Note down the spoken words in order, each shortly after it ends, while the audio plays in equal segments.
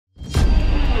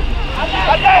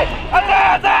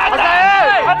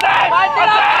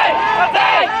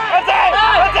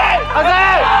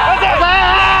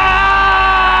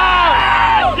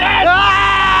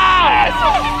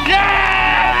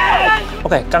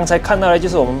OK， 刚才看到的就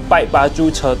是我们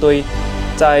BikeBaju 车队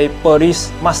在玻璃市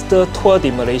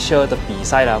MTdM Malaysia 的比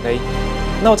赛了。OK，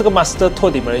 那这个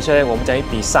MTdM Malaysia 呢，我们将会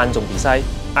比3种比赛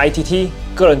 ：ITT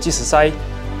个人计时赛、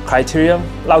Criterium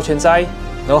绕圈赛，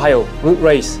然后还有 Road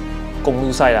Race 公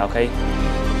路赛了。OK，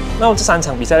 那我们这3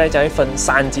场比赛呢，将会分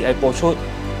3集来播出，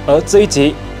而这一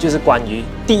集就是关于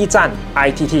第一站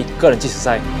ITT 个人计时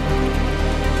赛。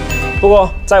不过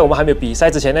在我们还没有比赛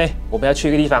之前呢，我们要去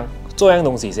一个地方做样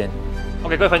东西先。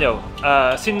OK， 各位朋友，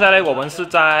现在呢，我们是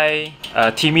在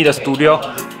TME 的 Studio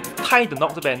泰德诺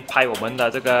这边拍我们的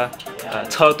这个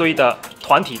车队的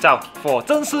团体照，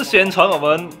正式宣传我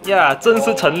们正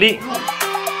式成立。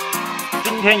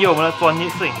今天有我们的专业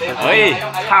摄影师，可以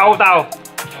操刀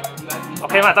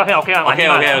 ，OK 吗？照片 OK 吗 ？OK，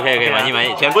 满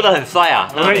意，全部都很帅啊，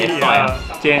可以啊。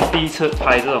今天第一次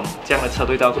拍这样的车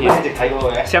队照片，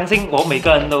相信我每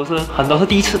个人很多是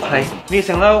第一次拍，没有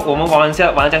想到我们玩得这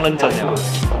样认真了。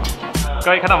各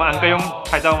位看到我们安哥用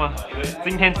拍照吗？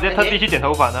今天直接特地去剪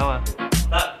头发，知道吗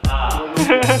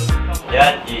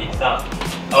？1、2、3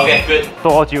 ，OK， good。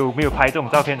多久没有拍这种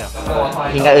照片了？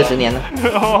应该20年了。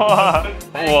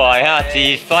哇呀，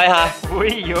几帅哈！哎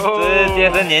呦，直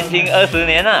接是年轻20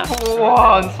年了。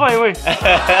哇，很帅喂！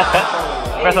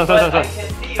快顺，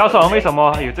告诉我们为什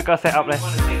么有这个 set up 呢？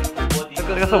这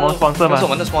个是我们的 sponsor 吗？这是我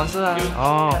们的 sponsor 啊。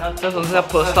哦，这是叫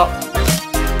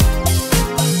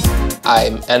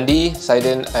Perstorp。I'm Andy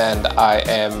Saidin and I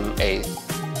am an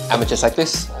amateur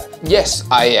cyclist. Yes,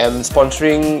 I am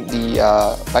sponsoring the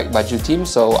BikeBaju team.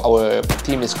 So our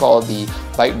team is called the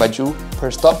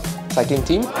BikeBaju-Perstorp Cycling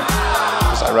Team.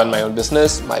 Because I run my own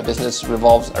business. My business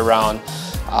revolves around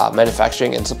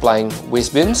manufacturing and supplying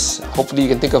waste bins. Hopefully you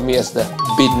can think of me as the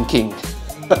bin king.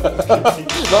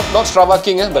 not Strava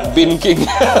king, but bin king.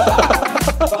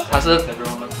 他是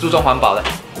注重环保的。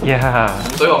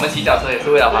所以我们骑脚车也是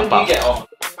为了环保。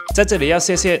在这里要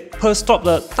谢谢 Perstorp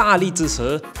的大力支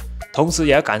持，同时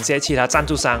也要感谢其他赞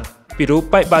助商，比如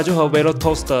BikeBaju 和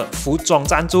Velotos 的服装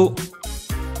赞助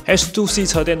 ，H2C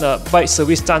车店的 Bike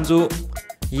Service 赞助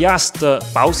 ，Yas 的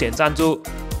保险赞助，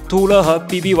途乐和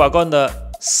BB Wagon 的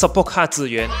Support Car 资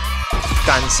源，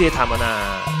感谢他们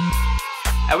啊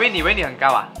！Alvin， 你以为你很高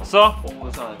啊？说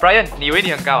 ，Brian， 你以为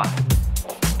你很高啊？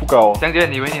不高。将军，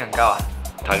你以为你很高啊？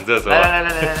躺着说。来，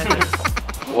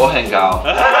我很高。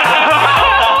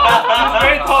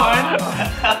被偷人。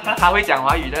他会讲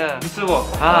华语的。不是我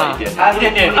啊，一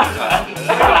点点。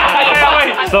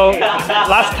So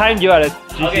last time you are the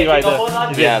GC rider.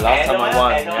 Yeah, last time I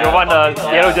won. You won the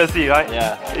yellow jersey, right?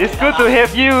 Yeah. It's good to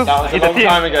have you in the team.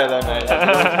 Time ago, though, mate.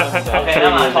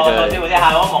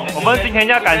 我们今天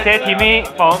要感谢 TME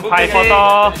帮我们拍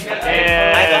photo，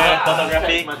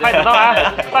 拍得到啊！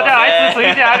大家来支持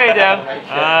一下，可以讲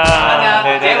啊。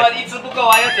结果1次不够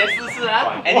啊，要结4次啊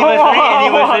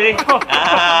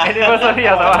 ！Anniversary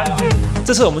啊，什么？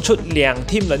这次我们出2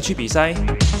 team 人去比赛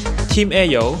 ，Team A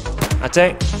有阿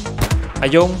Jack、阿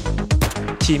勇、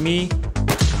Timmy、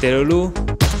Delulu、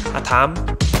阿譚、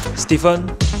Stephen。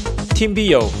Team B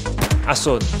有阿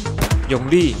順、永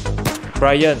利、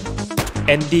Brian、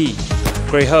Andy、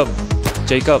Graham、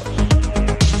Jacob。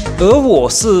而我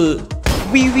是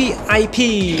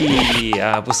VVIP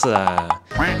啊，不是啊，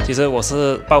其实我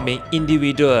是报名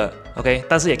individual。OK，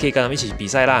 但是也可以跟他们一起比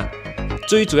赛啦。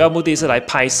最主要目的是来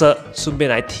拍摄，顺便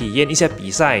来体验一下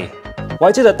比赛。我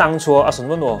还记得当初阿顺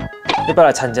问我要不要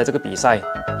来参加这个比赛，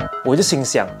我就心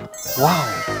想，哇，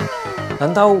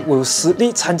难道我有实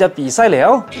力参加比赛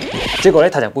了？结果呢，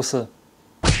他讲不是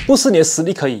你的实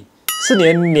力可以，是你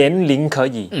的年龄可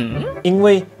以。因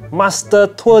为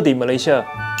MTdM Malaysia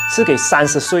是给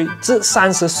30岁至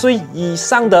30岁以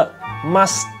上的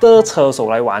Master 车手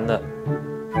来玩的。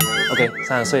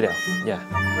OK，30岁了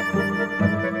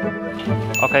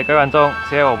 ，Yeah。OK， 各位观众，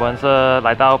现在我们是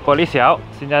来到玻璃小，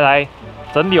现在来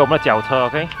整理我们的脚车。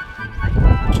OK。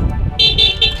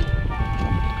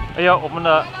哎呦，我们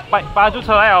的BikeBaju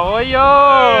车来了！哎呦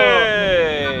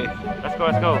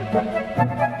 ，Let's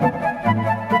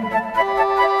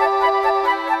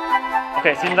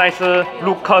go。OK， 现在是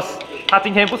Lucas， 他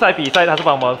今天不是来比赛，他是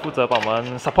负责帮我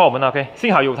们 support 我们的。OK，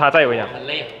 幸好有他在，我讲。很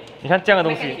累。你看这样的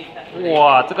东西，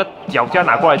哇，这个脚架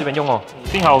拿过来这边用哦。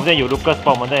幸好我们这有 Lucas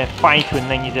帮我们在 fine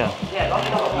tuning 一下。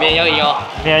没人要赢哦，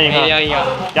没人赢啊，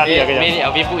压力啊，跟你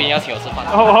讲。没LV不赢要请我吃饭。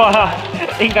哇，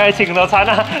应该请得餐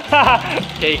啊，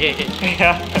可以。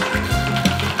啊。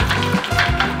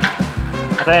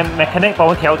我在 mechanic 帮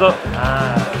我调着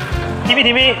啊。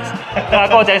Timmy， 跟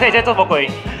我讲一下你在做什么鬼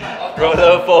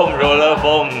 ？Roller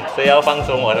foam， 谁要放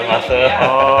松我的马车？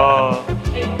哦。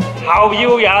好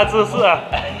优雅的姿势啊！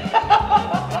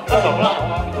这手了，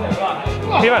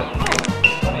听吗？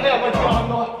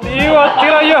我听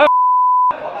了又。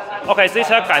OK， 这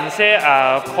次要感谢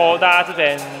Koda 这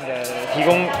边提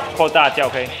供 Koda 教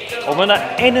OK， 我们的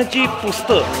Energy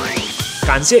Booster，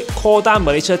 感谢 Koda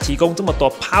Malaysia 提供这么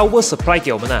多 Power Supply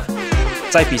给我们啊！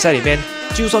在比赛里面，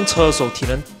就算车手体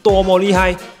能多么厉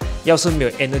害，要是没有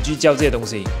Energy 胶这些东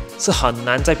西，是很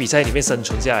难在比赛里面生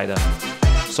存下来的。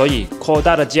所以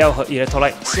Koda 的胶和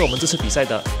Electrolyte 是我们这次比赛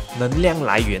的能量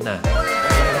来源呐。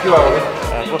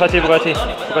不客气，不客气，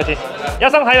不客气。要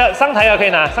上台的可以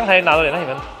拿，上台拿多点，那你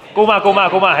们。够吗？够吗？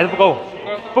够吗？还是不够？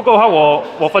不够的话，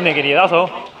我分点给你。到时候，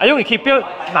哎呦，你可以不要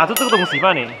拿着这个东西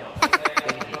吗？你，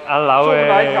啊老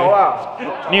哎，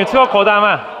你有吃过 Koda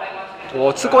吗？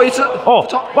我吃过一次。哦，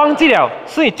忘记了，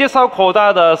是你介绍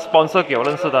Koda 的 sponsor 给我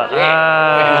认识的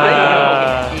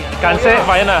啊。感谢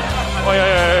法院啊！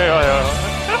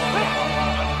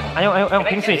哎呦，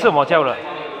平时你是什么叫的？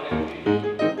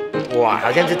哇，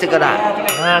好像是这个啦。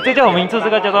啊，这叫什么名字？这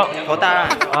个叫做Koda啦。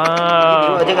啊。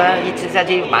如果这个一吃下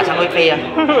去，馬上會飛啊！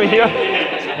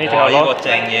呢條呢個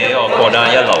正嘢喎，Koda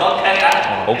一路，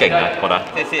好勁啊，Koda！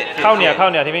謝謝。靠你啊，靠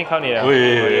你啊，天邊靠你啊！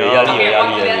壓力。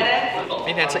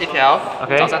明天吃一条，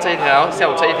 OK 早上吃一条，下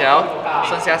午吃一条，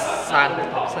剩下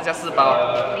4包。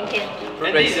明天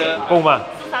够吗？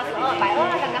 120了，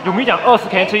刚刚。有没有讲20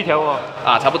 km 吃一条哦？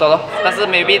啊，差不多咯。但是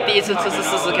maybe 第一次吃是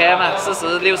40 km 嘛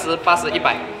，40、60、80、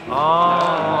100。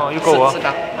哦，又够啊。是高。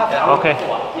OK。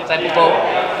再不够，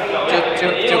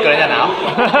就跟人家拿。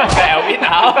跟 Alvin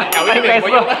拿 ，Alvin 没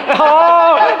用。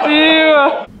好，丢。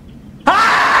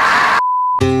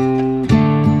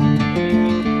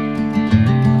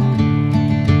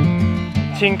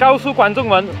请告诉观众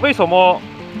们为什么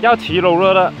要骑roller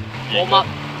热的？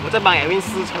我在幫 Alvin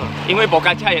試車，因為博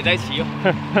干恰也在騎哦。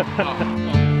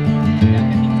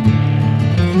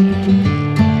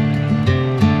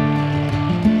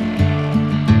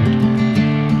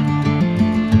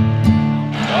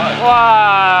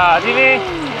哇，今天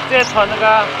直接穿那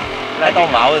个来到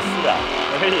马尔市啊，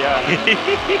可以啊，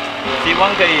希望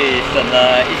可以省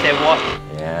了一些watt。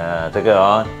这个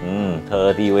哦，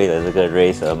特地为了这个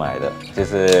race 而买的，就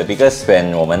是 because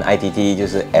when 我们 ITT 就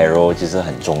是 aero 就是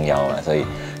很重要嘛，所以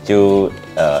就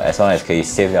as long as 可以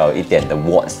save 了一点的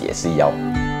watts 也是要。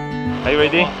Are you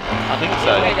ready? I think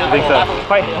so. I think so.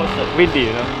 Quite windy,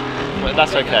 you know. But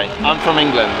that's okay. I'm from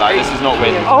England. Like this is not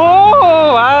wind.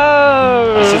 Oh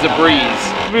wow! This is a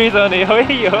breeze. Breeze 你可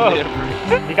以哦。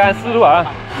你刚才试路啊？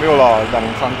没有啦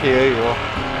，2-3K 而已哦。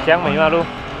这样美吗路？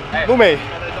路美，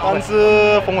但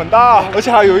是风很大，而且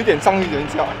还有一点上去人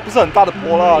家，不是很大的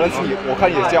波啦，但是我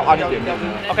看也是要暗一点点。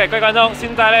OK， 各位观众，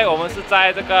现在呢，我们是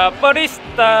在这个 玻璃市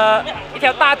的一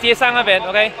条大街上那边。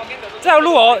OK， 这条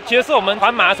路哦，其实是我们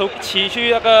环马的时候骑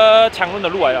去那个强润的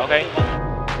路来的。OK，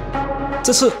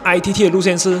 这次 ITT 的路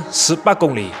线是18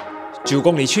公里，9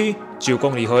公里去，9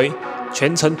公里回，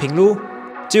全程平路，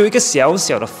只有一个小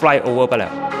小的 flyover 罢了。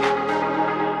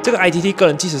这个 ITT 个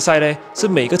人计时赛呢，是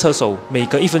每个车手每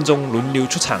隔1分钟轮流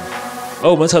出场，而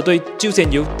我们车队就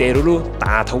先由德鲁路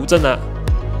打头阵了。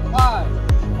5、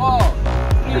4、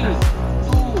3、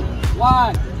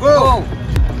2、1、Go！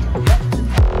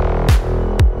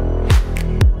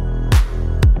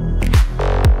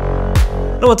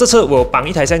 那么这次我绑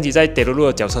一台相机在德鲁路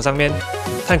的脚车上面，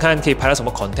看看可以拍到什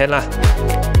么 content 啦。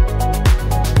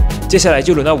接下来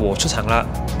就轮到我出场了。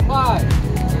5、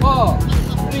4、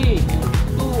3、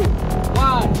2、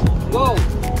1 ，Go！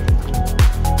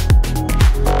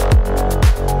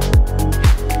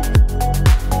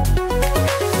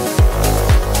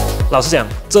 老实讲，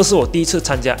这是我第一次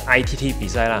参加 ITT 比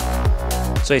赛啦，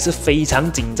所以是非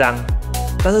常紧张。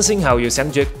但是幸好有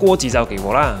祥爵过几招给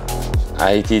我啦。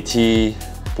ITT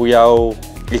不要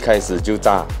一开始就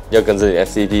炸，要跟着你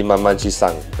FCD 慢慢去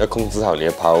上，要控制好你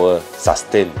的 power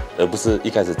sustain， 而不是一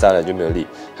开始炸了就没有力。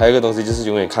还有一个东西就是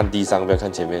永远看地上，不要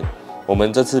看前面。我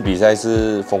们这次比赛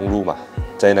是封路嘛，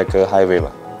在那个 highway 嘛，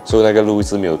所以那个路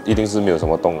是一定是没有什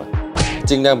么动的，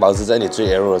尽量保持在你最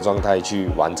aero 的状态去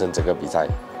完成整个比赛。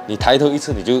你抬头一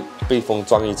次你就被风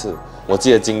撞一次，我自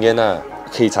己的经验啊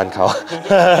可以参考，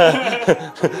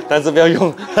但是不要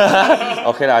用。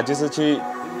OK 啦，就是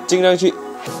尽量去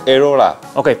aero 啦。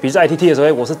OK， 比赛 ITT 的时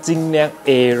候我是尽量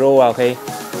aero 啊 ，OK。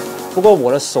不过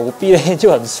我的手臂呢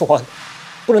就很酸，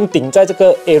不能顶在这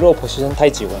个 aero position 太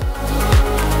久了。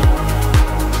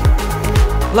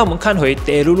让我们看回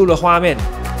德鲁路的画面，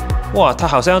哇，他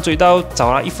好像要追到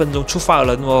早了1分钟出发的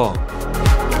人哦。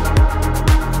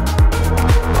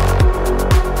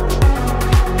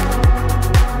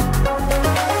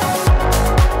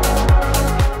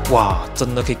哇，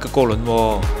真的可以过人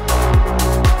哦。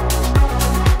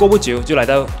过不久就来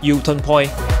到 U-turn point，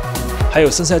 还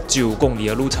有剩下9公里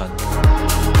的路程。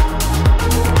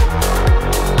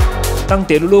当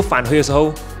德鲁鲁返回的时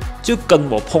候，就跟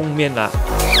我碰面了。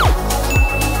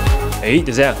哎，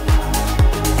等下，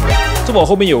这么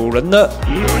后面有人呢？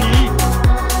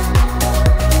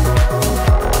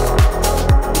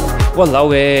哇老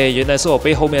喂，原来是我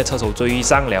被后面的车手追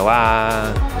上了啊！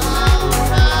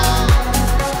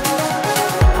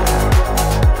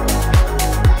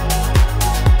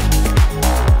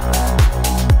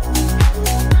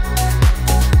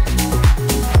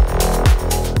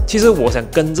其实我想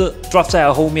跟着 drop 在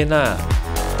他后面啊，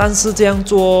但是这样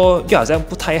做又好像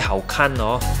不太好看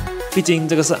哦。毕竟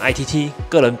这个是 ITT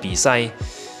个人比赛，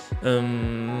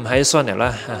还是算了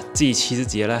啦，自己欺自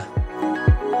己了。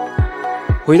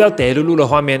回到德鲁鲁的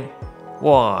画面，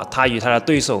哇，他与他的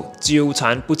对手纠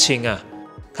缠不清啊，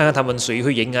看看他们谁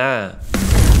会赢啊！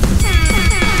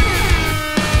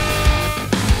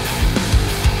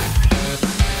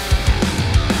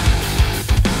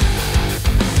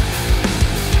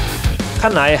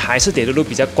看来还是德鲁鲁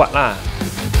比较刮啦。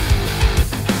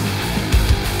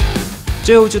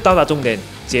最后就到达终点，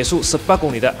结束18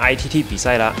公里的 ITT 比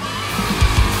赛啦。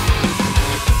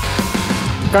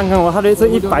刚刚我的是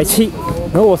170，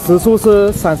然后我时速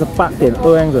是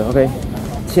38.2样子 ，OK，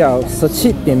 骑了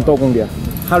17点多公里啊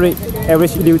 ，heart rate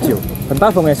average 169，很大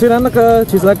风诶。虽然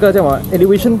其实那个叫什么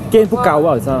elevation gain 不高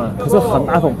啊，你知道吗？可是很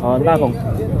大风，很大风。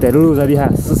德鲁鲁真厉害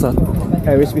，40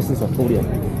 average 40够力，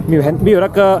没有那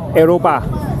个 aero bar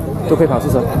都可以跑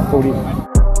40，够力。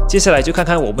接下来就看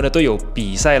看我们的队友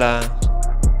比赛啦。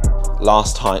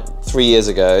Last time, 3 years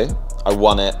ago, I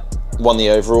won the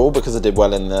overall because I did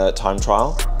well in the time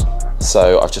trial.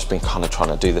 So I've just been kind of trying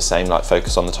to do the same, like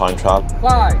focus on the time trial.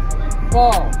 5,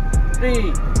 4,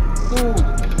 3, 2,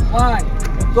 1,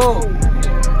 go!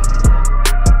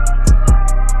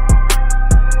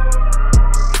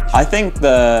 I think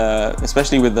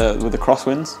especially with the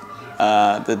crosswinds,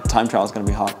 the time trial is going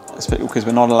to be hard, because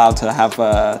we're not allowed to have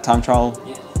a time trial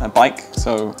bike,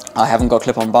 so I haven't got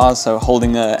clip-on bars, so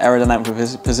holding an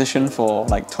aerodynamic position for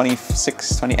like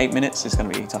 26, 28 minutes is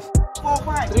going to be tough.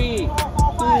 3, 2,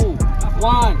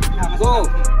 1, go!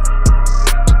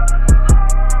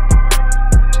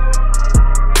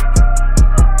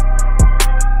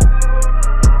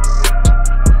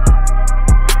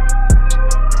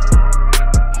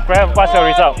 Graham, what's your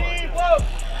result?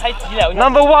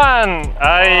 Number 1.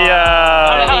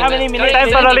 How many minutes?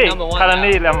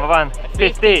 Currently number 1.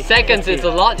 50 seconds is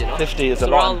a lot, you know. 50 is a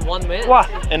Around lot. 1 minute. 哇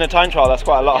In a time trial, that's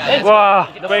quite a lot. 哇！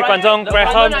各位观众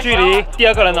 ，Graham 距离第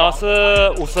2个人哦是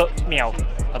50秒，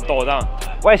很多这样。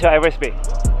What is your average speed?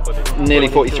 Nearly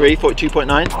 43,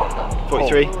 42.9,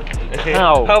 43.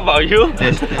 How about you?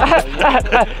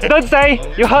 Don't say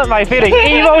you hurt my feeling.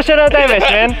 Emotional damage,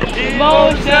 man.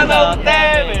 Emotional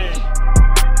damage.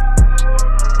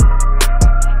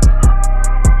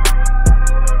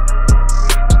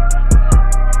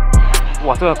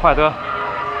 哇，这个快，这个。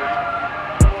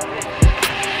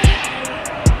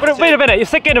Wait a minute, you're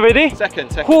second already? Second.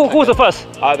 Who's the first?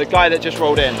 The guy that just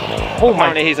rolled in. Oh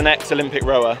my. Apparently he's an ex-Olympic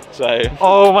rower, so...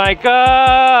 Oh my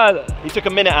god! He took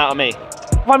a minute out of me.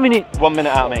 1 minute. 1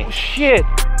 minute out of me. Shit!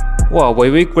 哇，我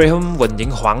以为 Graham 稳赢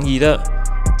黄衣的，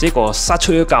结果杀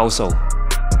出一个高手。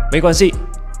没关系，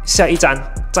下一站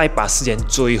再把时间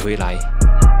追回来。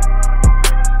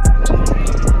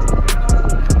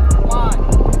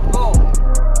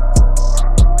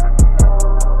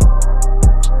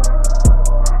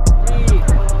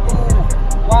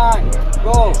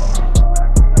Go!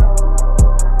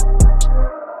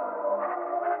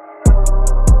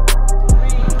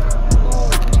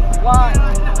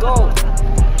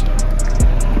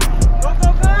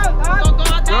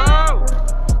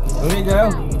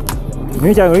 容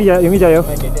易加油！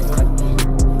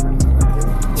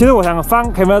其实我想放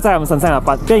camera 在他们身上啊，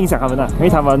不要影响他们的，因为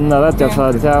他们的脚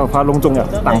车等下怕弄中了，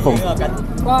挡风。5, 4,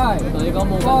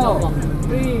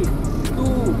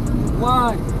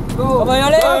 3, 2, 1, go!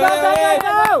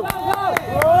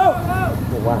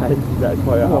 哇，真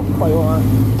快啊！好快啊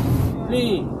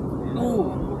 ！3, 2,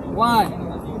 1,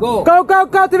 go! Go go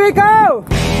go! TV go!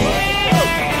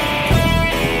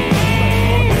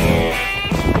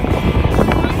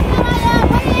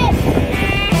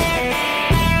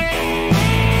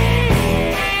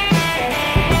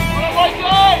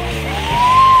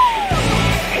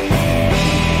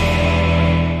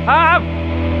 好。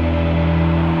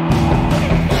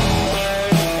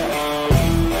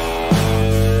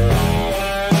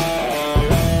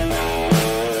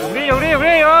有力！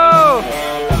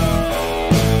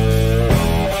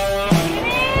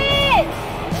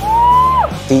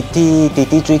滴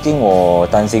滴最近我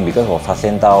担心，因为我发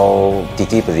现到滴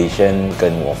滴 position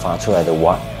跟我发出来的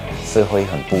watt 是会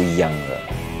很不一样的，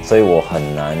所以我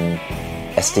很难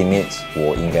estimate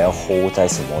我应该要 hold 在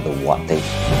什么的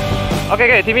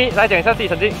wattage。OK， Timmy 来讲一下自己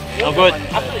成绩。No good,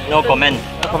 no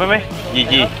comment。comment 没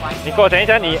？GG。你给我讲一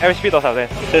下你 average speed 多少先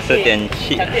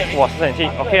？40.7。哇，40.7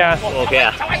 ，OK 啊 ，OK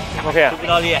啊 ，OK 啊。出不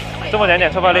到力。这么讲，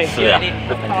出不到力。是啊，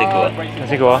很辛苦，很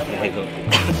辛苦啊。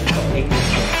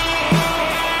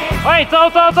喂，走，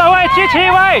喂，起，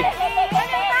喂！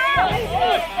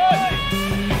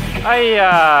哎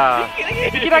呀，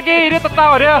你得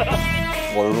到我的。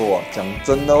我如果讲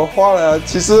真的话呢，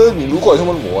其实你如果这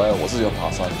么我我是喜欢爬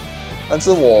山，但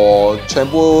是我全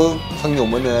部朋友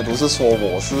们呢都是说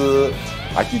我是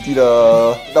ITT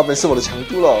的那边是我的强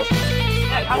度了。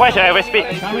What's your average speed?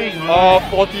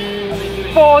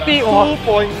 40 哇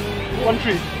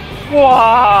 2.13。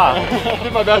哇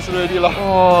 ！Did my best already 了。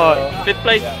哇 Fifth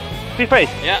place. Fifth place.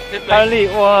 Yeah, fifth place. Currently,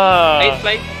 wow. 8th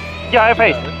place. Yeah, 8th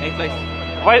place. 8th place.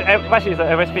 What is the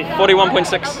average speed?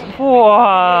 41.6.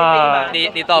 哇！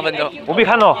你多少分钟？我没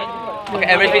看哦。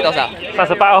OK，average speed 多少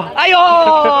？38哦。哎呦，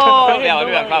没有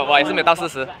很快，我也是没有到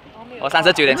40，我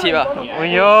39.7吧。哎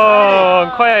呦，很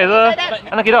快啊也是。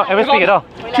那幾多 ？average speed 幾多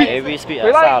 ？average speed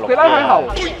回來還好。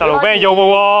36倍有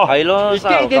喎。係咯，你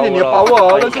墊一點點你的把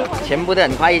握，但是全部都很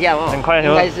快一下哦。很快，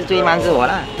應該是最慢是我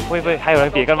啦。會不會還有人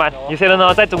比更慢？有些人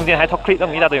呢在中間還 top clip 咁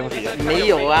一大堆東西。沒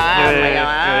有啊，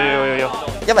有。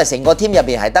因為成個 team 入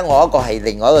邊係得我一個係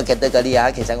另外一個 category 啊，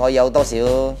其實我有多少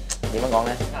點樣講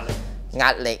咧？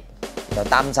壓力又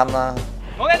擔心啦。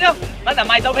冇緊要，等陣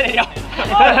賣走俾你用。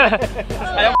係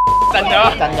啊，震咗。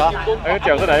震咗。係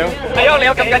腳都嚟用。係啊，你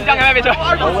有咁緊張嘅咩比賽？好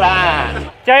啦，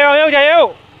加油！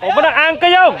我們的安哥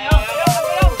用。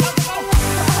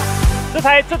這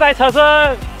台車是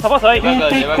什麼誰？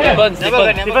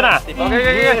幾分啊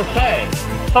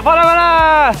 ？OK。support 他們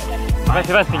啦！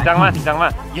幾分？緊張嗎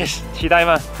 ？Yes， 期待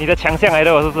嗎？你的強項來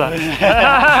的，我是不是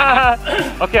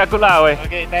 ？OK 啊 ，good 啦，喂。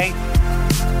OK，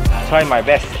 thanks。Try my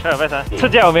best 啊！吃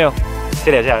價有沒有？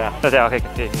吃了下，吃價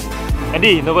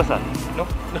OK。Andy， no boss 啊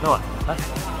 ？No 啊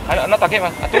？Ano target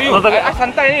mas? Atu you.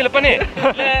 Santai ni lepas ni.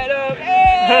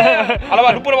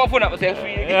 Alamak, lupa nak buat phone nak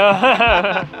selfie lagi.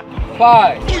 5,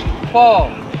 4,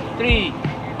 3,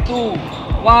 2,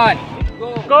 1,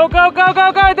 go!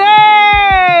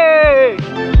 Day！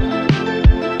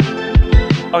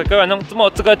 OK， 各位观众，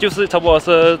这个就是差不多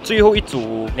是最后一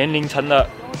组年龄层的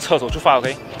车手出发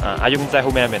 ，OK？ 啊，阿勇在后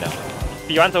面那边的。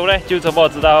比完之后呢，就差不多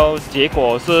知道结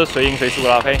果是谁赢谁输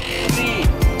了 ，OK？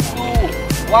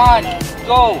 3, 2, 1,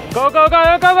 go! Go！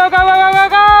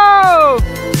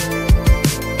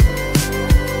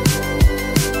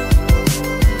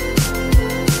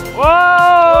 哇！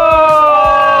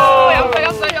入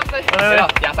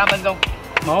23分鐘，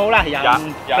冇啦，25.04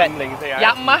啊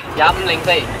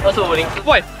25.04 25.04。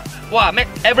喂，哇，max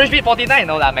average speed 49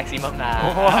 no 啦 maximum 啦。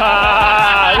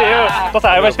哇！多少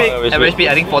average speed？average speed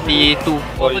I think 42.6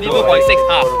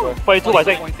啊。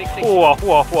42.6。哇！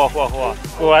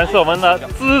果然是我们的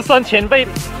资深前辈。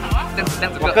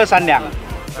我各3輛。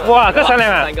哇，各3輛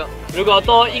啊！如果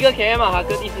多1個 km 啊，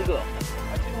各第4個。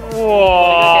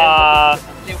哇！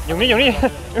用力！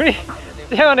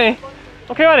这样啊你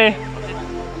 ？OK 吗你？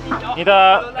你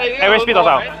的 average speed 多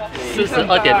少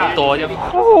？42點多。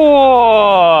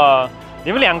哇！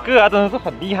你们2個啊，真的是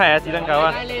很厲害啊，雞蛋糕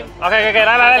啊 ！OK，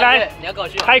 來，你要跟我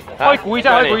去。快鼓一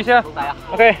下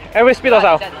！OK，average speed 多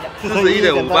少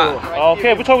？41.58。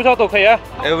OK， 不錯，都可以啊。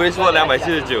average speed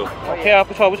 279。OK 啊，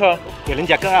不錯。給人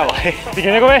家割啊喂！你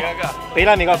給那個咩？俾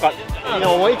啦你個割。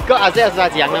我一割啊，這是他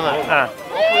講的嘛。啊。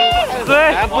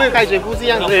對。不會開水壺是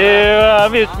這樣子。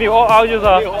沒有 all out 就是。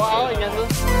沒有 all out 應該是。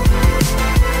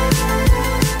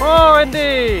哦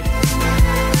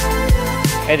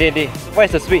Andy，what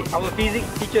is the speed? Our physics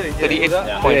teacher is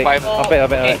 38.5. Not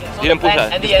bad. Didn't push ah.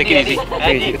 Just take it easy.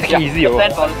 Take it easy 哦。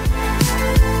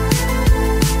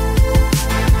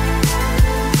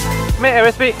咩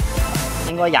average speed？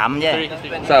應該25啫。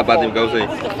38.94。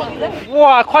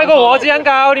哇，快過我雞蛋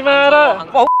糕，你媽的！哇，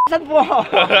好辛苦啊！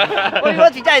我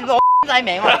嗰次真係攞晒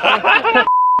命喎。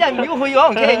真係秒去可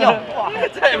能驚咗，哇！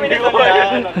真係秒去，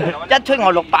一出我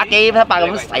600幾700咁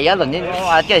洗一輪先，哇！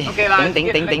跟住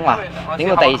頂話，頂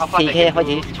到第4K 開始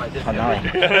暈下嚟，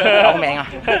救命啊！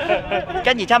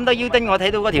跟住差唔多腰墩，我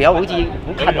睇到嗰條友好似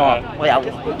好近喎，我又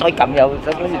再撳又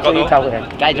追救佢，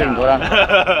梗係追唔到啦。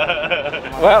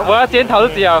我要檢討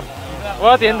自己啊！我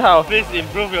要檢討。Please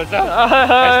improve yourself.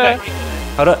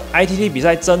 好的 ，ITT 比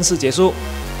賽正式結束，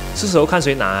是時候看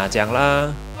誰拿獎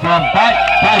啦。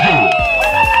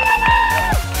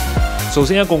首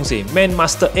先要恭喜 Man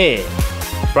Master A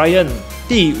Brian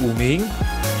第5名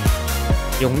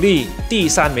永利第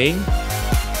3名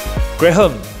 ，Graham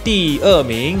第2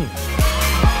名。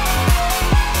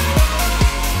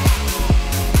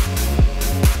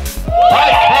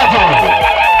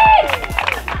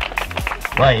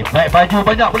Baik, Baju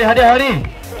banyak boleh hadiah hari ni.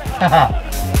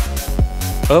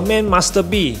 而 Man Master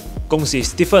B 恭喜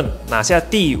Stephen 拿下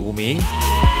第5名。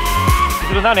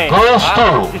第4名，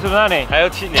第4名，还有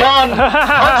7年。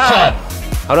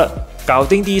好了，搞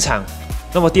定第1场，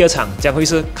那么第2场将会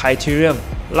是 Criterium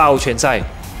绕圈赛，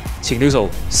请留守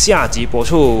下集播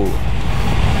出。